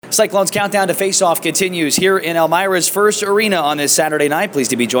Cyclones countdown to face-off continues here in Elmira's first arena on this Saturday night.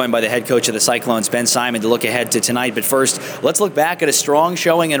 Pleased to be joined by the head coach of the Cyclones, Ben Simon, to look ahead to tonight. But first, let's look back at a strong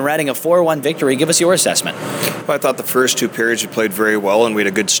showing in Reading, a 4-1 victory. Give us your assessment. Well, I thought the first two periods we played very well, and we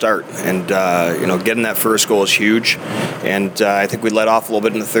had a good start. And, getting that first goal is huge. And I think we let off a little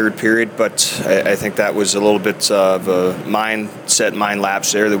bit in the third period, but I think that was a little bit of a mind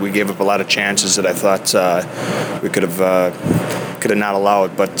lapse there, that we gave up a lot of chances that I thought we could have not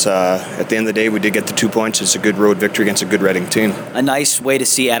allowed. But at the end of the day, we did get the 2 points. It's a good road victory against a good Reading team. A nice way to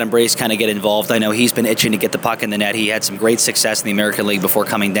see Adam Brace kind of get involved. I know he's been itching to get the puck in the net. He had some great success in the American League before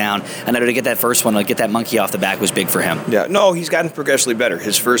coming down. And to get that first one, to get that monkey off the back was big for him. Yeah, no, he's gotten progressively better.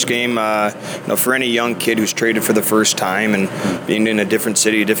 His first game, for any young kid who's traded for the first time and being in a different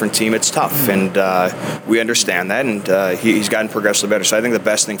city, a different team, it's tough. And we understand that. And he's gotten progressively better. So I think the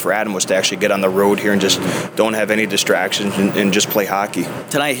best thing for Adam was to actually get on the road here and just don't have any distractions and just play hockey.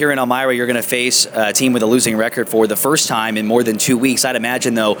 Tonight here in Elmira, you're going to face a team with a losing record for the first time in more than 2 weeks. I'd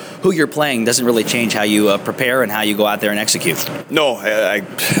imagine, though, who you're playing doesn't really change how you prepare and how you go out there and execute. No, I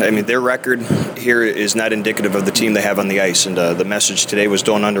mean, their record here is not indicative of the team they have on the ice. And the message today was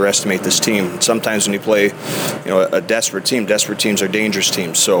don't underestimate this team. Sometimes when you play, a desperate team, desperate teams are dangerous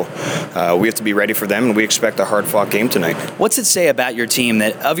teams. So we have to be ready for them, and we expect a hard-fought game tonight. What's it say about your team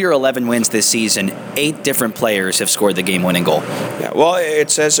that of your 11 wins this season, 8 different players have scored the game-winning goal? Yeah, well, it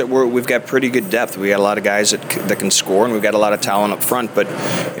says that we've got pretty good depth. We got a lot of guys that can score, and we've got a lot of talent up front. But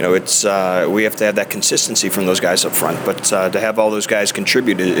it's we have to have that consistency from those guys up front. But to have all those guys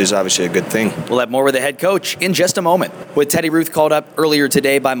contribute is obviously a good thing. We'll have more with the head coach in just a moment. With Teddy Ruth called up earlier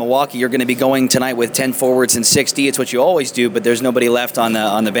today by Milwaukee, you're going to be going tonight with 10 forwards and 60. It's what you always do, but there's nobody left on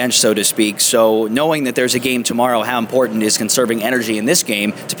the bench, so to speak. So knowing that there's a game tomorrow, how important is conserving energy in this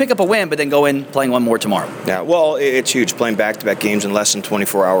game to pick up a win, but then go in playing one more tomorrow? Yeah, well, it's huge playing back-to-back games in less than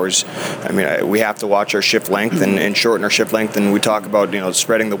 24 hours. I mean, we have to watch our shift length and shorten our shift length, and we talk about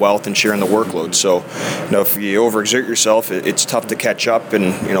spreading the wealth and sharing the workload. So if you overexert yourself, it's tough to catch up.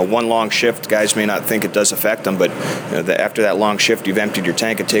 And one long shift, guys may not think it does affect them, but after that long shift, you've emptied your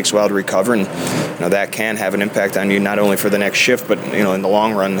tank. It takes a while to recover, and that can have an impact on you not only for the next shift, but in the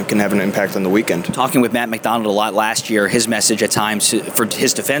long run, it can have an impact on the weekend. Talking with Matt McDonald a lot last year, his message at times for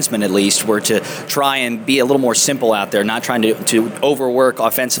his defensemen at least were to try and be a little more simple out there, not trying to overwork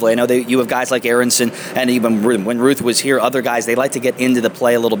offensively. I know that you have guys like Aronson, and even when Ruth was here, other guys, they like to get into the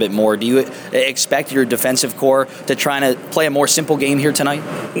play a little bit more. Do you expect your defensive core to try to play a more simple game here tonight?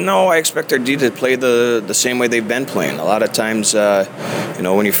 No, I expect our D to play the same way they've been playing. A lot of times,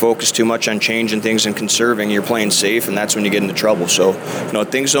 when you focus too much on changing things and conserving, you're playing safe, and that's when you get into trouble. So,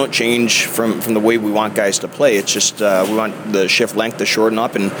 things don't change from the way we want guys to play. It's just we want the shift length to shorten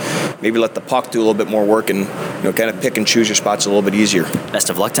up and maybe let the puck do a little bit more work and kind of pick and choose your spots a little bit easier. Best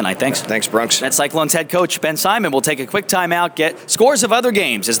of luck tonight. Thanks. Thanks, Brunks. That's Cyclones head coach Ben Simon. We'll take a quick timeout, get scores of other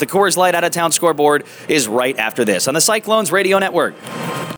games as the Coors Light Out of Town scoreboard is right after this on the Cyclones Radio Network.